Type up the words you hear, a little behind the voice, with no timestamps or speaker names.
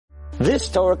This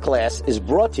Torah class is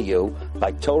brought to you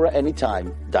by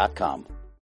TorahAnytime.com.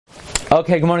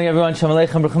 Okay, good morning everyone. Shalom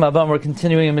Aleichem, Bruchim Abam. We're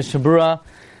continuing in Mishna Berura,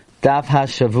 Daf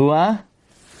Hashavua.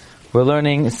 We're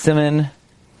learning Siman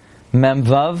Mem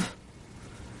Vav.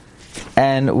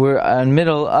 And we are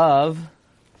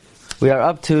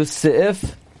up to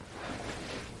Seif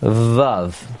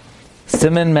Vav.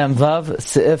 Siman Mem Vav,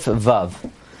 Seif Vav.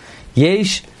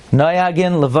 Yesh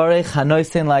Noyagin Levarech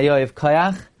Hanosein Layoyev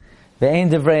Koach Ve'ein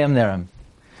Devreim Nerem.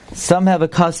 Some have a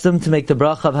custom to make the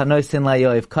bracha of Hanosein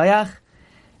Layoyev Koach,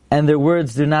 and their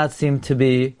words do not seem to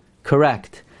be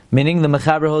correct. Meaning the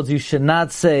Mechaber holds you should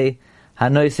not say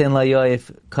Hanosein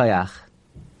Layoyev Koach.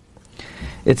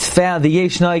 It's found, the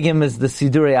Yesh Noigim is the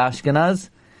Sidurei Ashkenaz,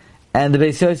 and the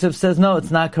Beis Yosef says no, it's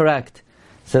not correct.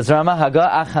 Says Rama, Haga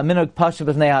ach haminog pasha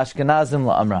b'fnei Ashkenazim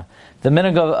la'amra. The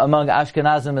minog among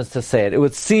Ashkenazim is to say it. It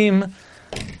would seem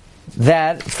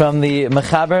that from the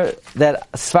Mechaber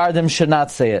that Sfardim should not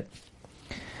say it.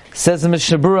 Says the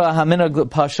Mishna Berura, haminog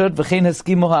pashut v'chein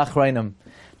haskimu ha'achreinim.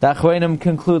 The achreinim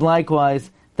conclude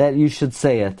likewise that you should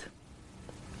say it.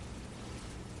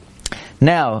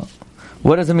 Now,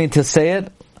 what does it mean to say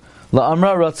it?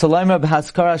 La'amra ratzalayma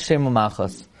b'haskara Shem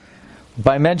u'machos.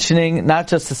 By mentioning, not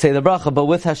just to say the bracha, but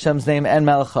with Hashem's name and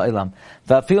Melech HaOlam.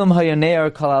 Va'afilim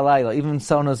hayoneir kol halayla. Even if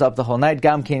someone was up the whole night,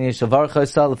 gam kein yishavar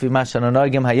choisal, lefi ma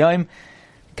shanonogim hayoim,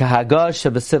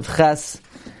 kahagosh shebesiv ches.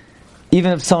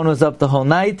 Even if someone was up the whole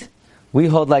night, we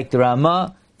hold like the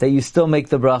Rama, that you still make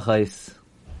the brachas.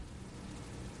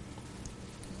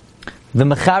 The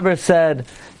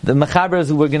Mechabers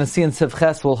who we're going to see in Seif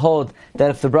Ches will hold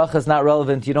that if the bracha is not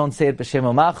relevant, you don't say it b'shem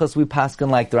ha'machos, we paskin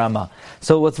like the Rama.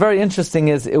 So what's very interesting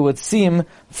is, it would seem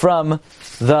from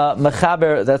the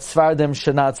Mechaber that Sfardim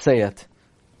should not say it.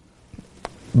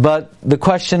 But the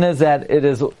question is that it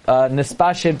is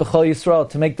nispashet b'chol Yisrael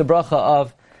to make the bracha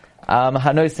of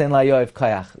Hanosein Layoyev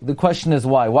Koach. The question is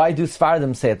why? Why do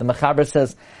Sfardim say it? The Mechaber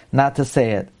says not to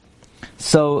say it.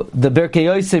 So the Birkei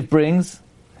Yosef brings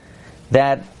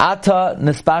that Ata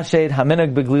Nispashed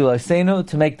Haminog Beglil Seinu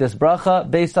to make this bracha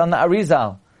based on the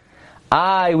Arizal.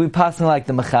 We passing like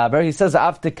the Mechaber. He says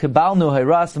after Kibalnu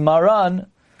Hayras Maran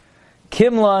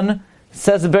Kimlan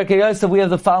says the Berkei Yosef, we have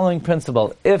the following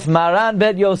principle. If Maran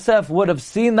Bet Yosef would have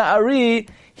seen the Ari,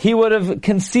 he would have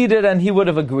conceded and he would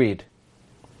have agreed.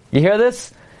 You hear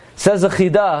this? Says the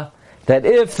Chida that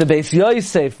if the Beis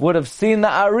Yosef would have seen the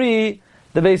Ari,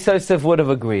 the Beis Yosef would have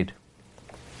agreed.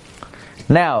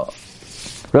 Now,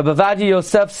 Rabbi Vadi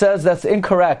Yosef says that's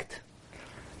incorrect.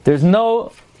 There's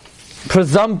no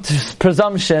presumption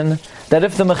that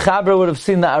if the Mechaber would have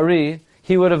seen the Ari,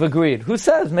 he would have agreed. Who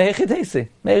says? Mehechidesi.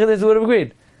 Mehechidesi would have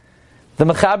agreed. The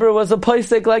Mechaber was a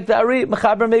poisek like the Ari.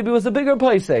 Mechaber maybe was a bigger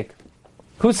poisek.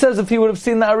 Who says if he would have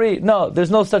seen the Ari? No,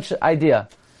 there's no such idea.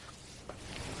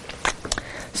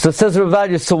 So says Rabbi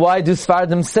Vadi, so why do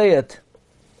Sfardim say it?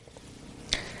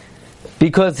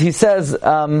 Because he says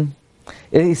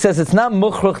it's not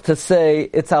muchruch to say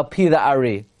it's al pi the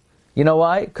Ari. You know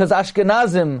why? Because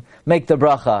Ashkenazim make the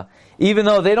bracha, even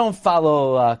though they don't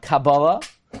follow Kabbalah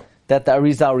that the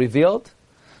Arizal revealed.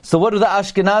 So what do the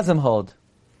Ashkenazim hold?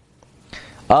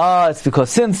 It's because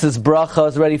since this bracha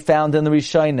is already found in the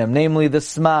Rishonim, namely the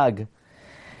Smag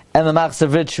and the Machzor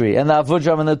Vitri and the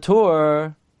Avudram and the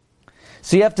Tur,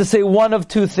 so you have to say one of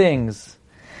two things: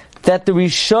 that the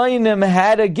Rishonim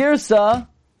had a girsa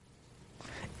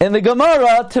in the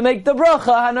Gemara to make the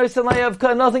bracha Hanosein Layoyev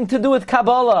Koach, nothing to do with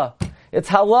Kabbalah. It's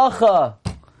halacha.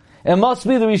 It must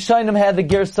be the Rishonim had the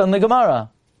girsa in the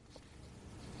Gemara.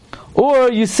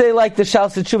 Or you say like the Shal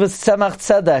Teshuvas Tzemach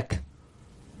Tzedek,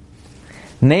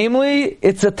 namely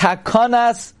it's a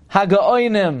takanas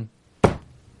hagaoinim.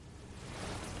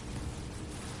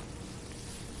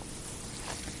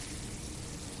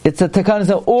 It's a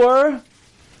takanas, or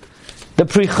the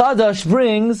Pri Chadash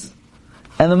brings,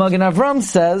 and the Magen Avram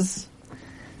says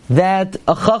that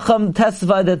a Chacham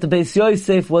testified that the Beis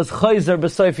Yosef was Chayzer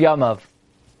b'Soif Yamav.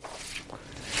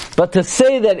 But to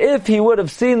say that if he would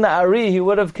have seen the Ari, he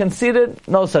would have conceded,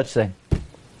 no such thing.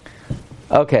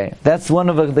 Okay, that's one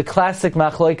of the classic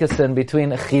machlokesin between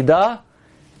Chida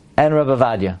and Rabbi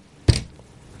Vadia.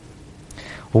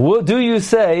 What do you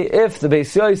say if the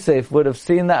Beis Yosef would have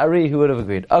seen the Ari, he would have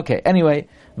agreed? Okay, anyway,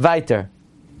 weiter.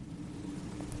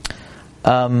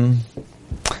 Siv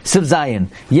Zayin.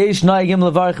 Yesh noigim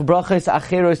levarich brachos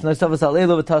acheros nosavos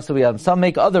alelu v'tasu b'yam. Some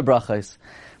make other brachos,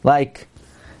 like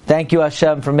thank you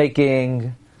Hashem for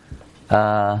making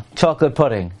chocolate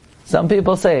pudding. Some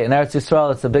people say in Eretz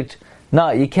Yisrael it's a big. No,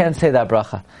 you can't say that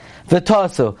bracha.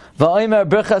 V'tasu v'oimer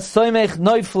brachas soimech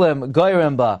noiflim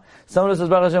goyrem ba. Someone says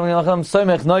bracha Hashem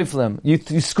soimech noiflim. You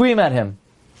scream at him.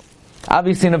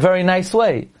 Obviously in a very nice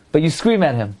way, but you scream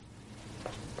at him.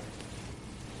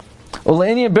 What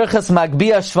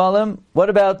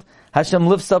about Hashem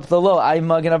lifts up the low? I'm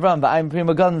Magen Avram, I'm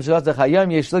Prima Gadol,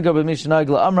 Hayom Yesh Ligar b'Mishna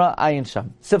Amra Ayin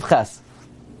Sham. Sivches.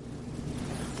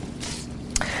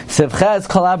 Sivches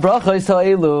Kol HaBrachos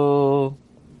Ha'elu.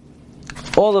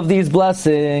 All of these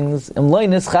blessings, if you're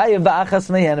not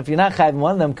chayiv in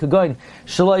one of them, kagoin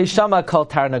shaloi shama kol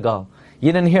tarnagal.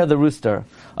 You didn't hear the rooster.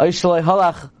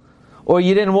 Or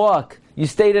you didn't walk. You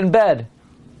stayed in bed.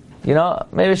 Maybe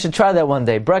I should try that one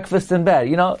day. Breakfast in bed.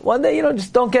 One day,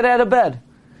 just don't get out of bed.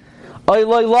 Oy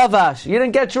loy lavash. You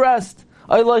didn't get dressed.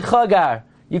 Oy loy chagar.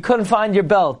 You couldn't find your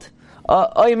belt.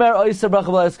 Oymer oyser bracha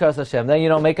b'la Hashem. Then you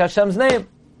don't make Hashem's name.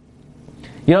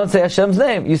 You don't say Hashem's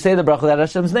name. You say the bracha without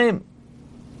Hashem's name.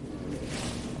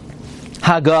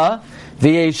 Haga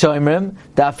v'yei shoymrim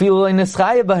da'afilu loy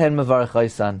nischaya b'hen mevarech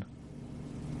oysan.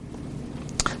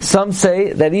 Some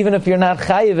say that even if you're not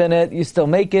chayiv in it, you still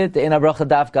make it.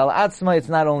 It's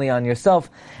not only on yourself.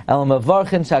 You're mevarich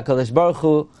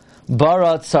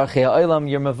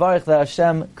that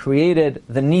Hashem created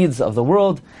the needs of the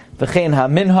world.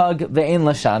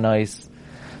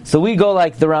 So we go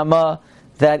like the Ramah,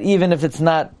 that even if it's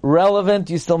not relevant,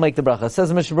 you still make the bracha. It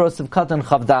says Mishna Berura Katan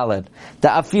Chav Daled.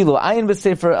 Da'afilu ayin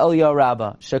b'sefer Eliyahu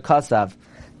Rabbah shekasav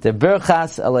the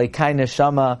birchas alei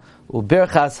neshama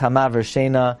ubirchas hamaver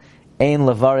shena ein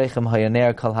levarechem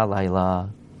hayaner kol halayla.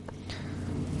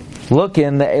 Look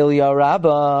in the Eliyahu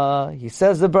Rabbah. He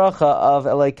says the bracha of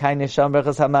alei neshama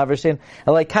birchas hamaver shena.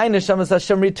 Alei neshama is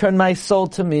Hashem return my soul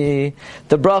to me.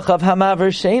 The bracha of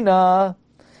hamaver shena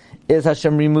is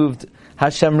Hashem removed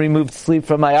sleep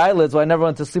from my eyelids. Well, I never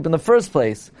went to sleep in the first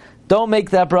place. Don't make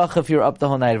that bracha if you're up the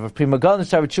whole night. If Prima Gadol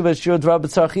Shar Tshuva Shir Dvar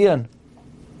B'Tzarchiyan.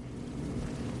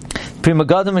 Prima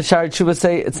Gadol and Shar Tshuva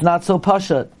say it's not so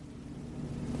pashat.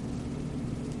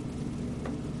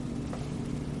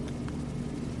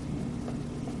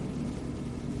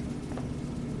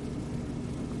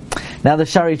 Now the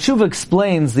Shari Tshuva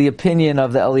explains the opinion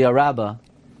of the Eliyahu Rabbah,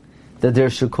 the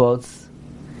Dirshu quotes,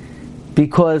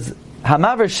 because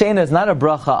Hamaver Shena is not a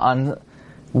bracha on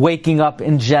waking up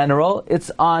in general,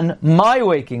 it's on my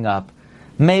waking up.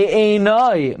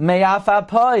 Me'enoi,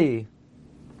 me'afapai.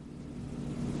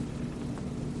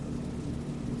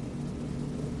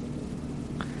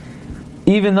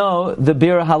 Even though the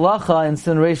Bir Halacha in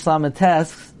Sin Reish Lamed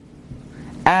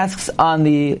asks on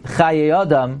the Chaye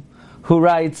Adam, who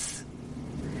writes,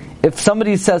 if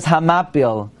somebody says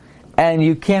Hamapil and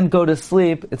you can't go to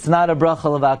sleep, it's not a bracha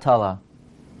levatala.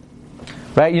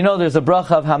 Right? There's a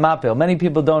bracha of Hamapil. Many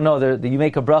people don't know that you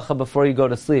make a bracha before you go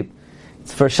to sleep.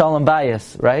 It's for Shalom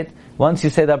Bayis, right? Once you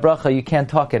say that bracha, you can't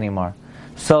talk anymore.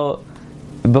 So,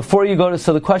 before you go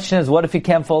so the question is, what if you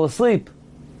can't fall asleep?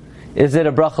 Is it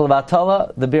a bracha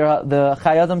levatala? The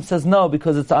Chaye Adam says no,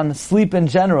 because it's on sleep in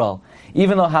general.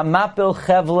 Even though Hamapil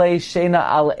Chevle Shena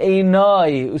Al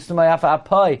Einoi Ustumayafa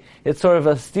Apai, it's sort of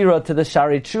a stira to the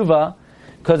Shari Tshuva,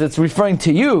 because it's referring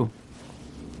to you.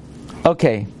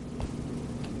 Okay.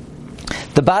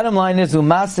 The bottom line is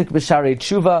Umasik B'Shari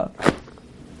Tshuva.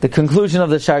 The conclusion of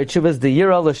the Shari Tshuva is the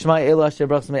Yira L'Shma Ela Asher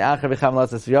Brachas Me'achar V'cham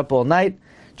Lasas. You're up all night.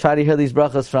 Try to hear these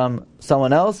brachas from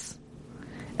someone else,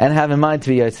 and have in mind to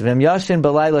be Yosef. Yashin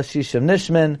B'Layla Shishim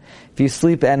Nishmin. If you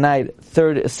sleep at night,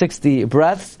 60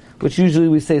 breaths, which usually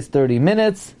we say is 30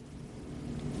 minutes.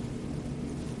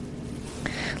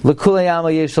 L'kulei Yama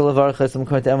Yeshal Levarchas. I'm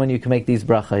going to end when you can make these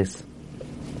brachas.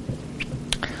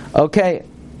 Okay.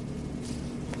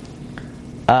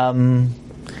 Loines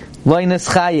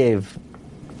Chayev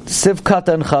Siv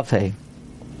Katan Chafei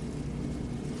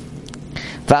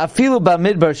Va'afilu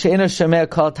Bamidbar She'ena Shemea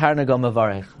Kol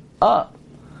Tarnagal Mevarech.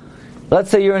 Let's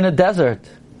say you're in a desert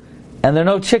and there are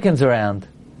no chickens around.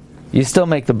 You still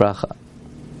make the bracha.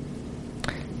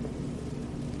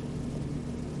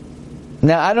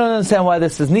 Now I don't understand why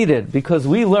this is needed, because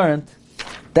we learned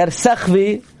that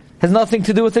Sechvi has nothing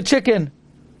to do with the chicken.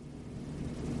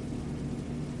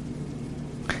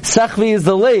 Sechvi is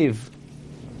the lave.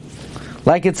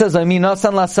 Like it says,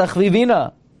 Aminasan la sechvi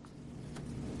vina.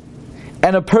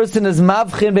 And a person is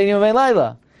mavchin ben yom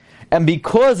laila. And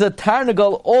because a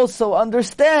tarnagal also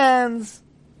understands,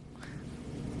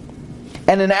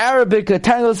 and in Arabic a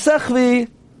tarnagal sechvi,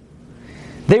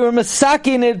 they were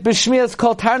masaking it b'shmiyas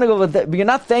called tarnagal, but you're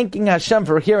not thanking Hashem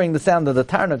for hearing the sound of the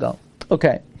tarnagal.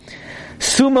 Okay.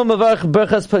 Suma mavarch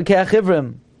berchas pakeach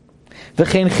ivrim. A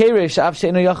blind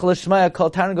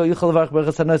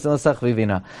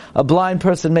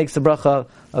person makes the bracha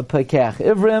of Pekeach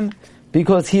Ivrim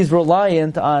because he's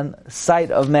reliant on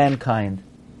sight of mankind.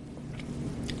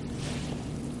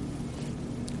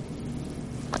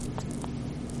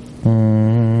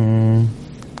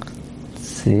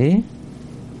 see.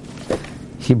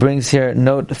 He brings here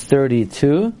note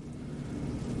 32.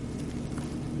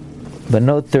 But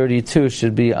note 32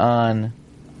 should be on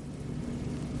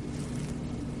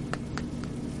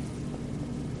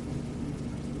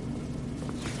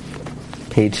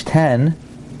page 10.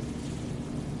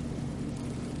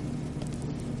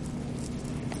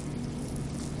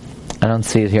 I don't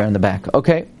see it here in the back.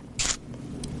 Okay.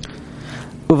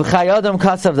 Uv'chayadam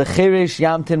kasav the chirish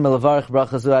yamtin melavarich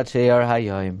brachazu ad sheyar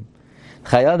hayoim.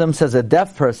 Chayadam says a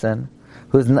deaf person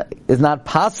who is not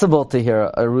possible to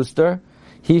hear a rooster,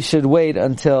 he should wait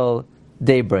until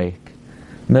daybreak.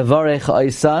 Mevarech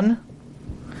oisan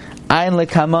ayin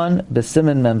lekaman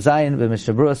b'siman memzayin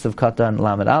b'mishabruas of katan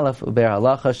lamed aleph uber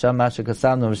halacha sham masha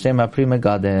kasamnu v'shem hapri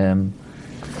megadim.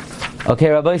 Okay,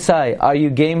 Rabbi Sai, are you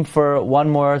game for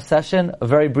one more session? A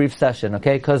very brief session,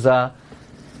 okay? Because I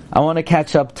want to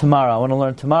catch up tomorrow. I want to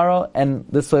learn tomorrow, and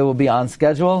this way we'll be on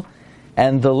schedule.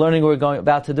 And the learning we're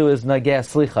about to do is Nageh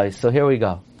Slichai. So here we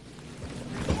go.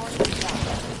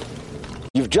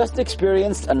 You've just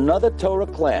experienced another Torah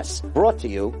class brought to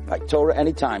you by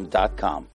TorahAnytime.com.